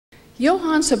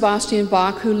Johann Sebastian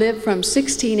Bach, who lived from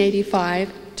 1685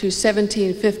 to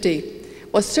 1750,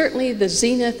 was certainly the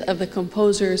zenith of the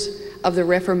composers of the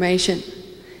Reformation.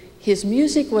 His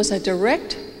music was a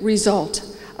direct result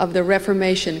of the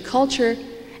Reformation culture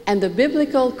and the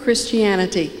biblical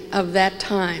Christianity of that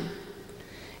time.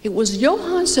 It was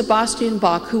Johann Sebastian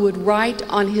Bach who would write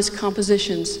on his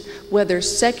compositions, whether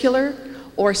secular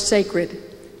or sacred,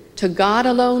 "To God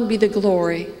alone be the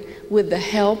glory, with the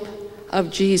help of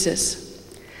Jesus."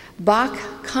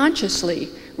 Bach consciously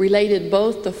related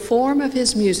both the form of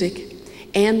his music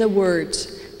and the words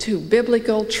to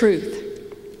biblical truth.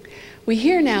 We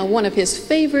hear now one of his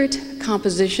favorite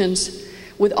compositions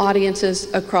with audiences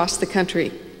across the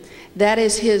country. That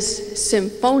is his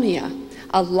Sinfonia,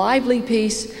 a lively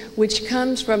piece which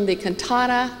comes from the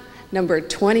Cantata number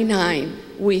 29.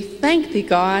 We thank thee,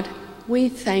 God, we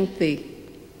thank thee.